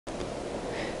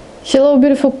Hello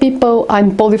beautiful people,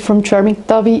 I'm Polly from Charming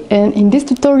Tavi, and in this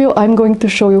tutorial I'm going to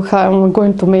show you how I'm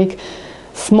going to make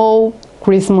small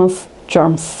Christmas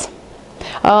charms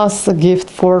as a gift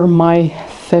for my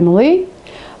family.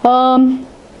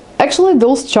 Actually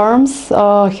those charms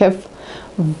have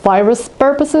various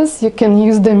purposes. You can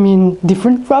use them in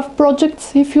different craft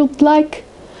projects if you'd like.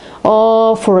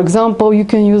 For example, you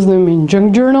can use them in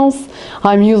junk journals.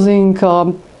 I'm using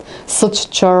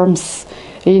such charms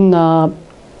in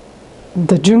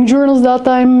the junk journals that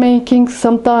I'm making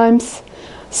sometimes.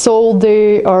 So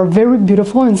they are very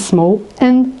beautiful and small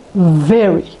and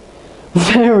very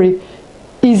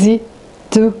easy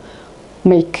to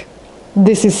make.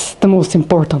 This is the most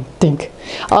important thing.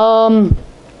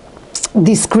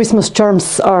 These Christmas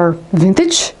charms are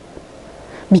vintage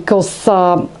because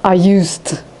I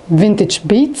used vintage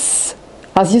beads,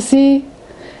 as you see,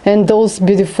 and those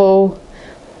beautiful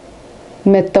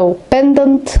metal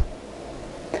pendant.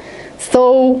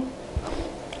 So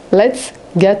let's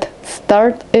get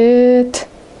started.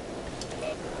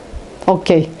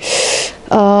 Okay,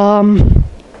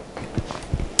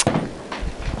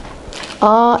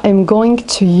 I am going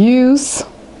to use,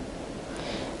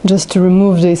 just to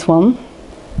remove this one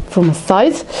from the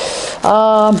side,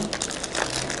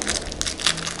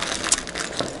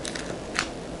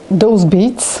 those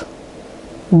beads,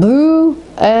 blue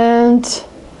and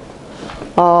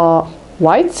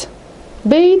white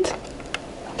bead,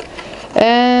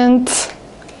 and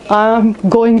I'm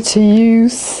going to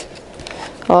use,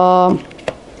 let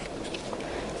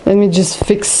me just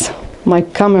fix my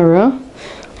camera.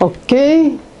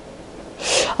 Okay,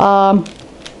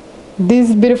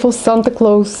 this beautiful Santa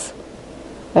Claus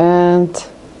and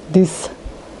this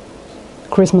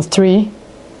Christmas tree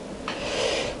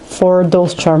for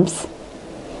those charms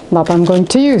that I'm going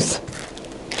to use.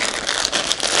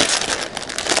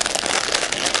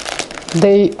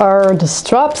 They are the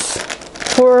straps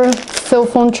for cell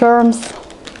phone charms,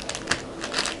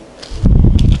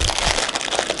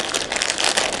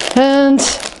 and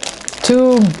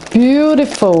two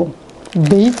beautiful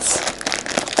beads.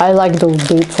 I like those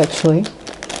beads actually.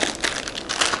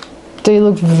 They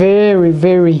look very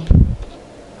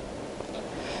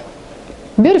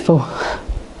beautiful.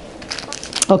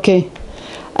 Okay,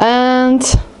 and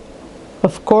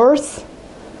of course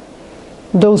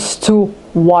those two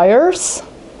wires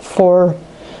for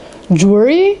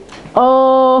jewelry.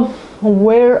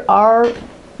 Where are,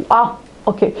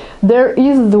 okay, there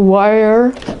is the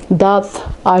wire that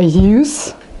I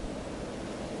use,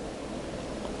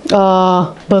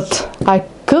 but I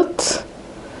cut,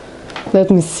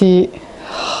 let me see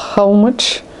how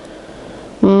much,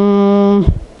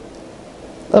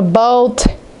 about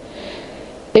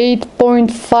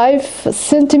 8.5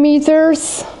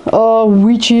 centimeters,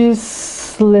 which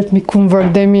is, let me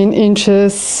convert them in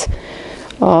inches,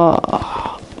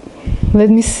 let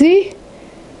me see,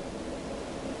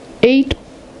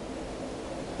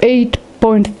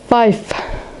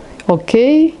 8.5,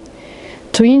 okay,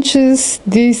 2 inches,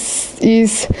 this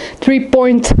is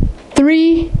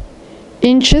 3.3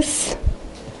 inches.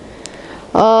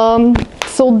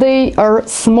 So they are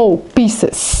small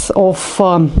pieces of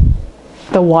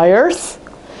the wires.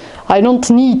 I don't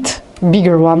need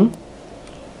bigger one.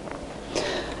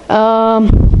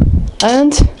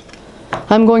 And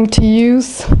I'm going to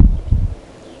use,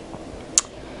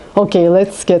 okay,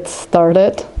 let's get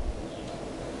started.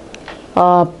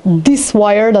 This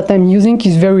wire that I'm using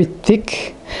is very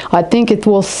thick. I think it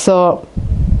was 4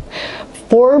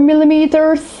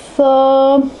 millimeters,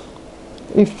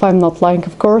 if I'm not lying,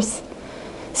 of course.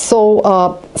 So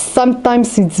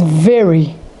sometimes it's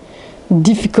very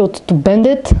difficult to bend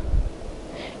it.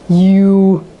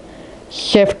 You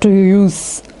have to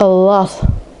use a lot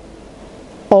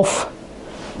of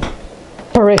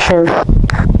pressure,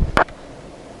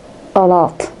 a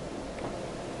lot.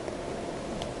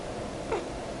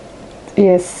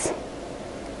 Yes.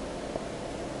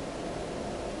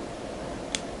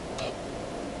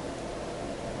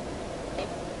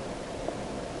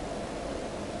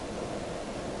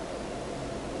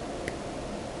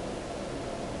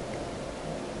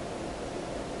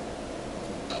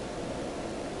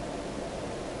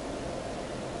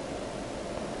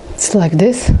 It's like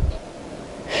this.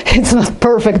 It's not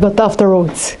perfect, but after all,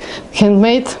 it's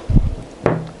handmade.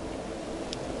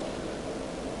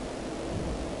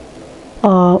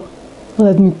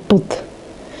 Let me put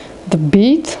the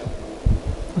bead.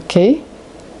 Okay.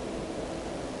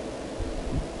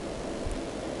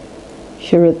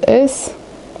 Here it is.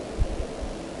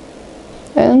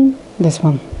 And this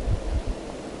one.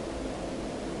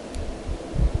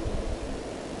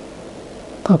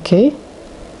 Okay.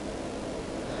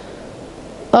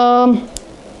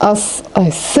 As I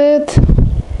said,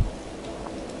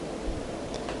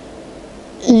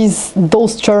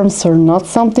 those charms are not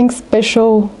something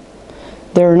special.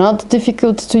 They're not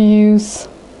difficult to use.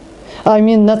 I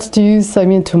mean, not to use, I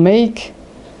mean to make.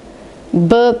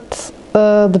 But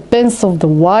depends of the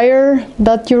wire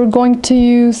that you're going to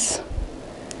use.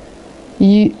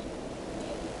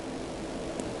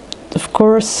 Of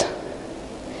course,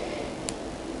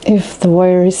 if the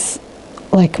wire is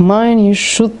like mine, you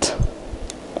should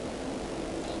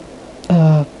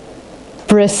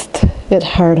press it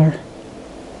harder.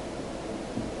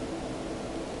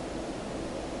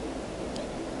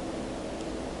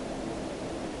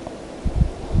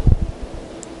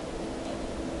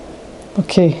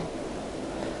 Okay.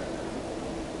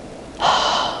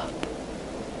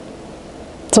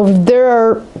 So if there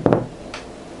are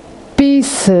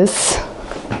pieces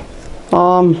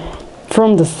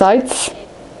from the sides,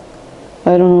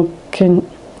 I don't know,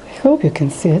 I hope you can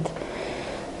see it.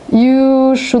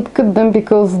 You should cut them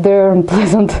because they're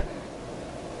unpleasant,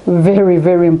 very,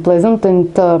 very unpleasant,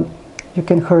 and you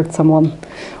can hurt someone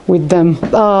with them.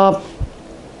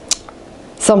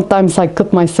 Sometimes I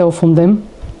cut myself on them,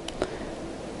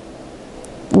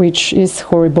 which is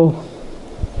horrible.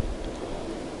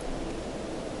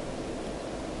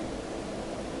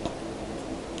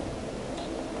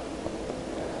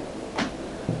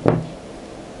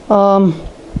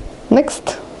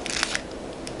 Next,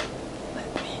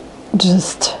 let me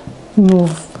just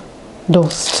move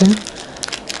those two.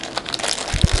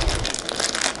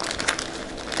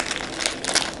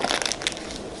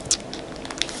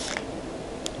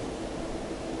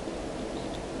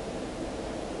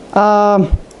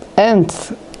 And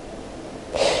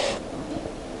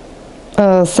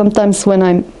sometimes when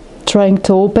I'm trying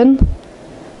to open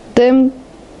them,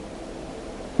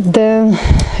 then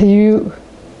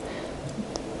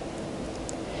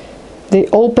they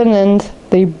open and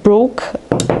they broke,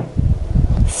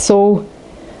 so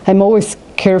I'm always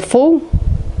careful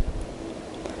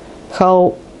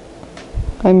how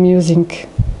I'm using.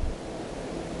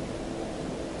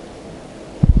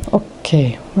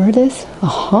 Okay, where it is?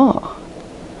 Aha.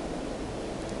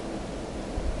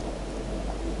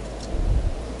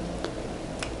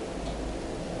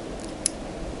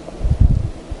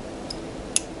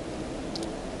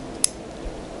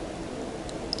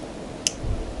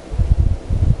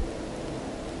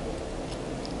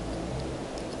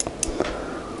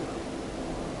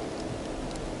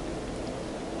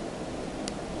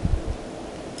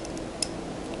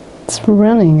 It's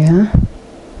running, huh?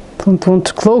 Don't want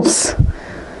to close.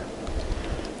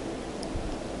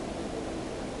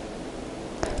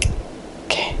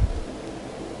 Okay.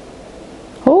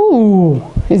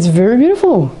 Oh, it's very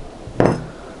beautiful.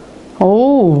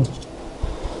 Oh.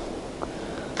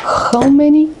 How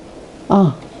many?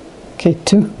 Ah, okay,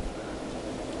 2.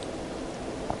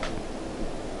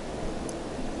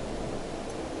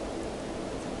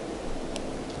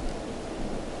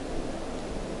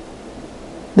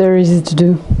 They're easy to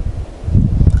do.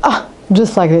 Ah,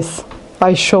 just like this.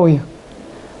 I show you.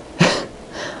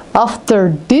 After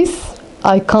this,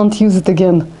 I can't use it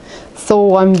again.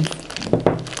 So I'm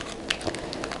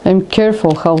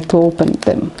careful how to open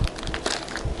them.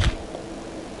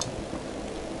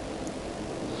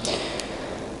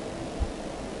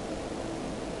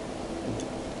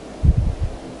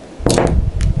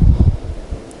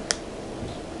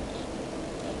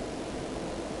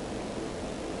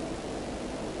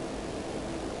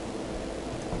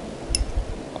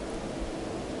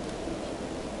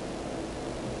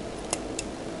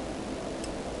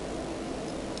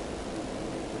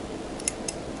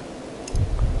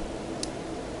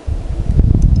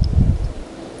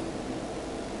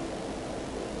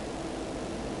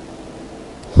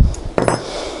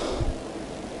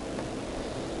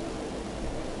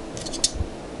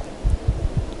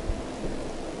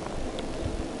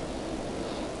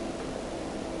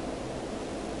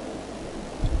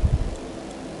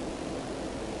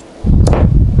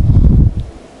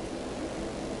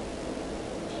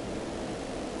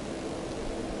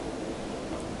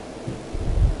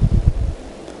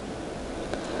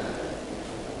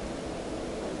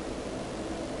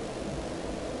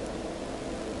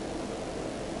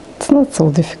 It's not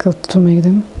so difficult to make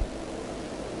them.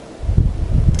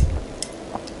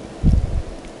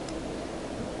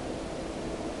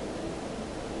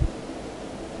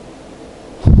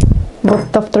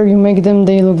 But after you make them,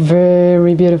 they look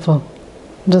very beautiful.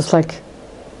 Just like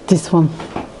this one.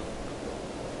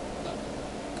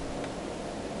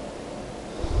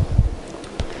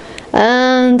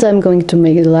 And I'm going to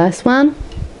make the last one.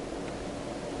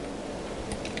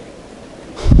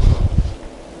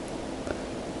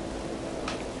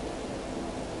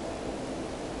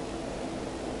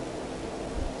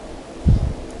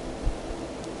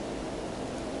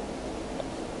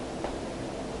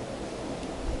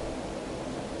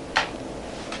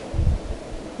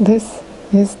 this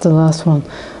is the last one.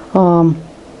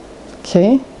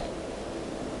 Okay.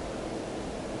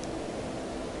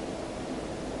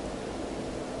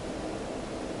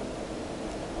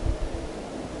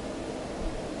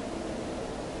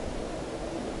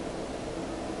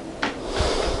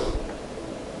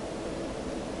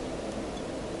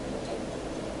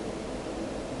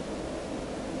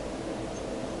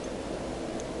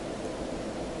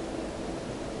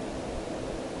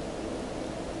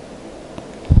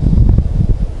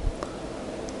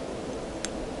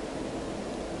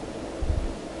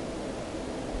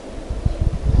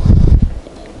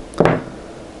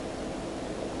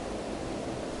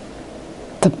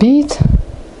 The beat.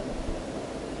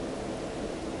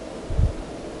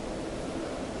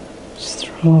 Just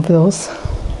remove those.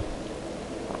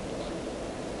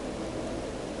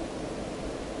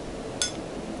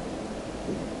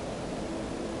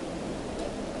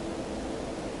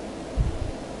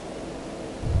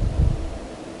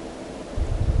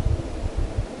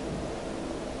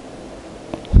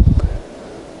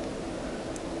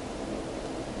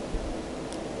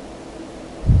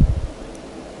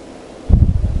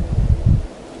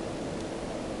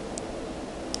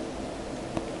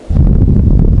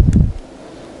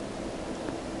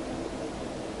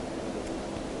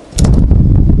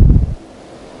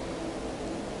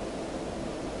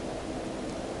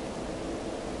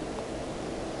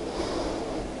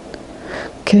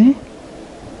 Okay.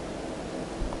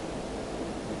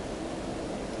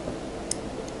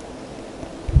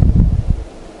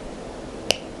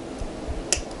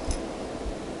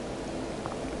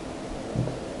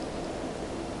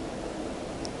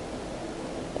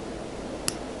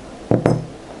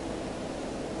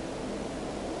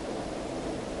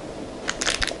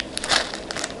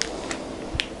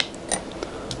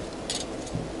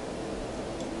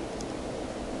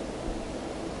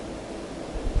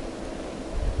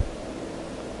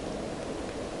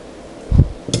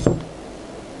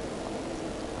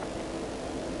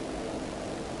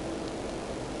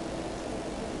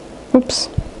 Oops.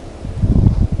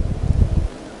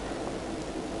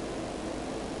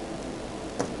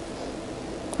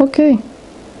 Okay.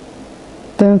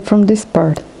 Then from this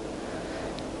part.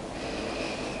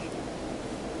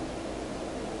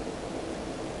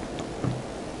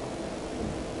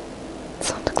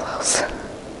 Santa Claus.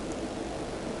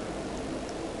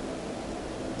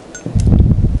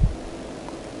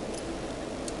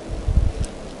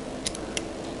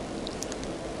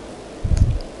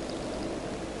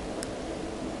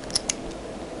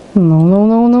 No, no,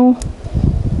 no, no.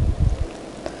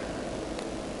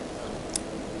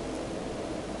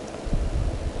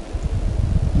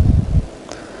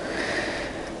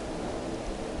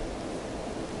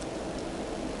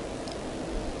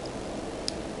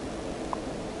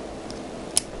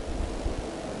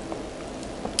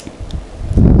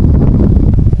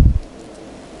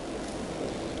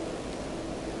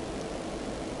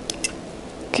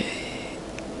 Okay,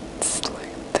 it's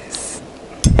like this.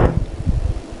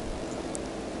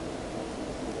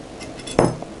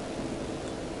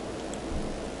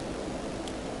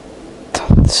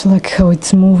 It's like how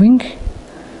it's moving.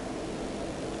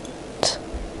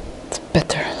 It's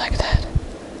better like that.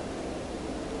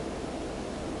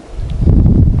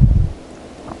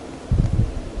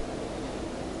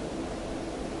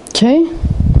 Okay.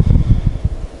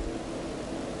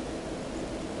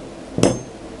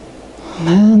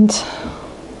 And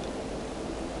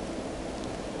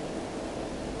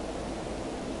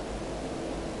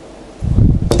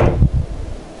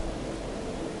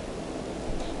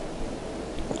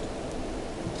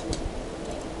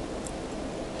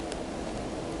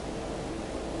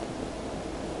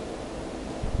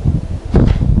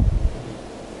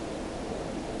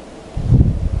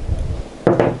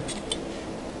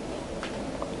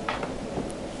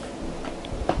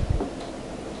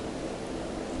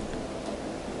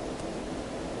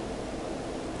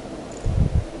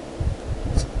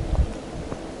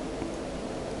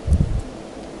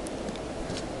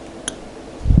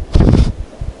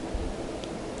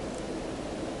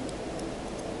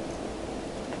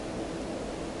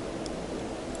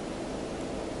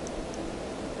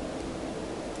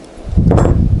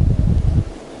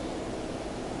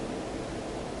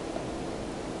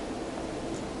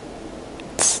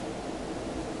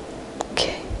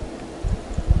okay.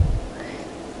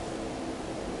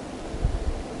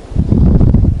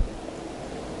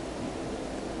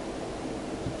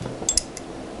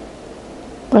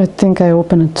 I think I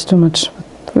opened it too much,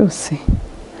 but we'll see.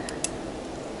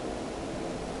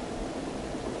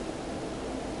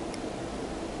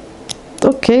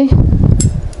 Okay.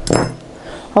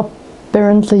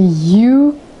 Apparently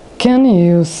you can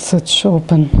use such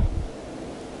open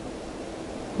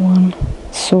one.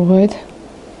 So wait.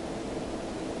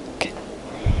 Okay.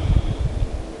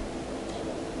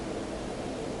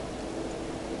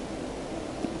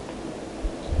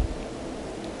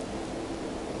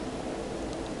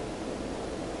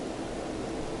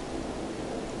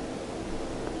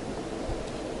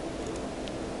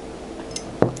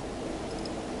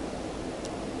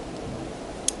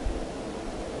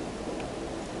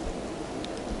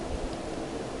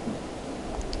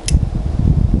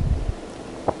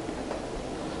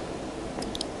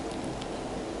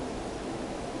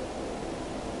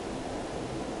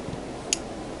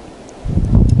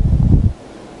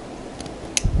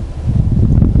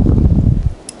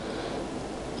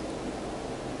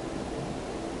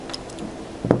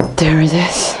 There it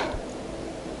is.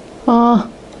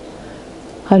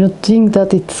 I don't think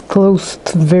that it's closed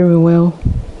very well.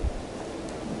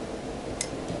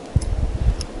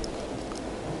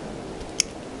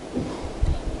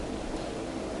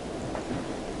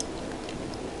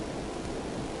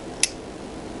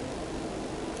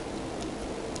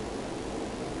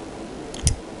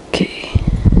 Okay,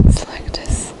 it's like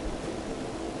this.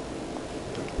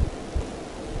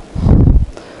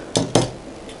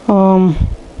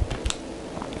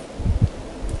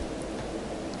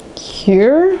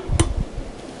 Here,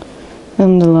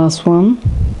 and the last one.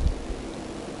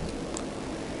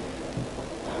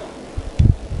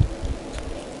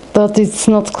 That it's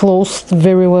not closed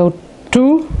very well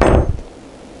too.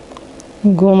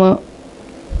 I'm gonna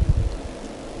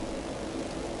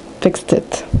fix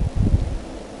it.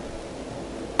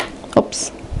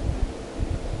 Oops.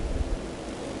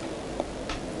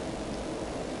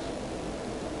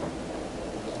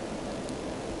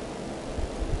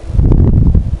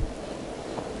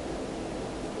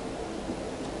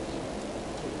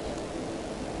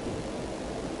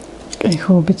 I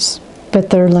hope it's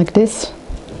better like this.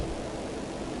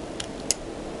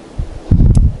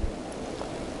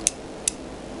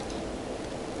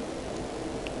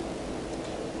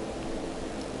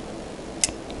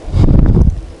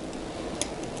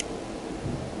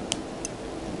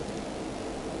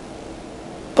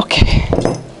 Okay,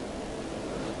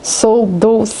 so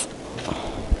those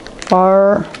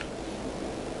are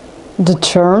the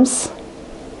terms.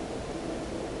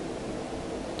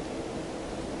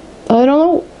 I don't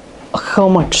know how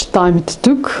much time it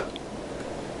took,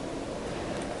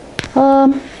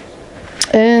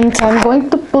 and I'm going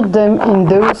to put them in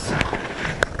those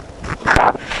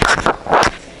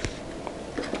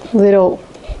little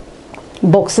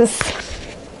boxes.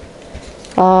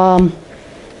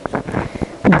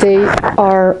 They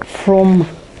are from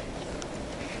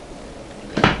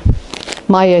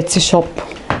my Etsy shop.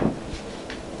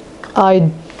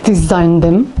 I designed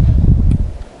them.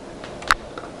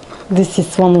 This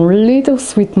is one little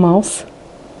sweet mouse.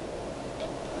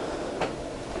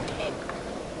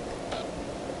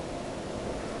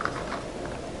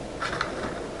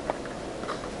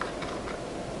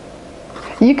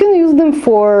 You can use them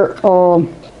for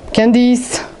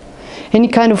candies, any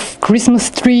kind of Christmas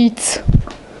treats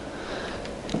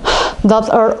that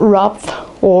are wrapped,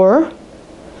 or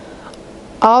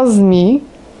as me,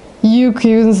 you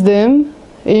can use them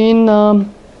in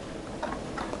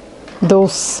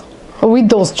with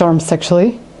those charms.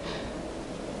 Actually,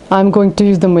 I'm going to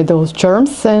use them with those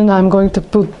charms, and I'm going to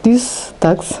put these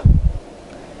tags.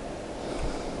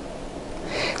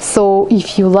 So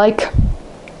if you like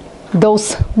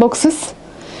those boxes,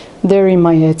 they're in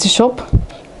my Etsy shop.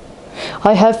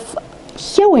 I have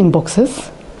Halloween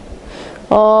boxes.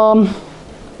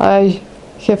 I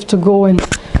have to go and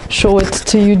show it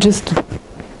to you, just to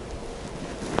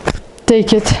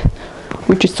take it,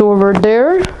 which is over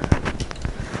there.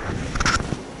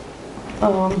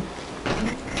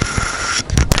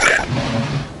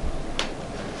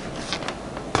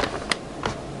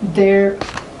 There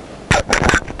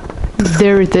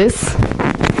it is.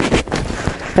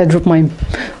 I dropped my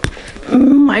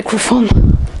microphone.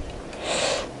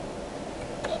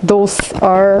 Those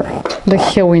are the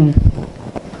Halloween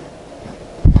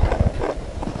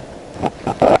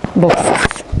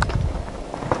boxes.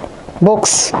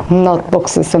 Not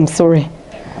boxes, I'm sorry.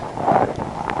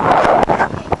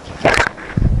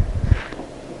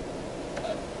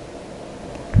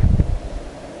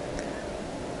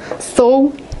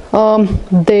 So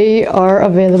they are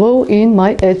available in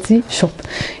my Etsy shop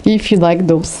if you like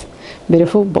those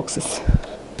beautiful boxes.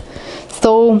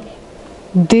 So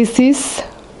this is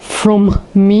from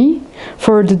me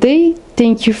for the day.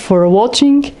 Thank you for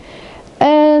watching,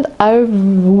 and I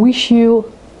wish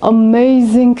you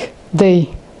amazing day.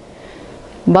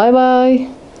 Bye bye.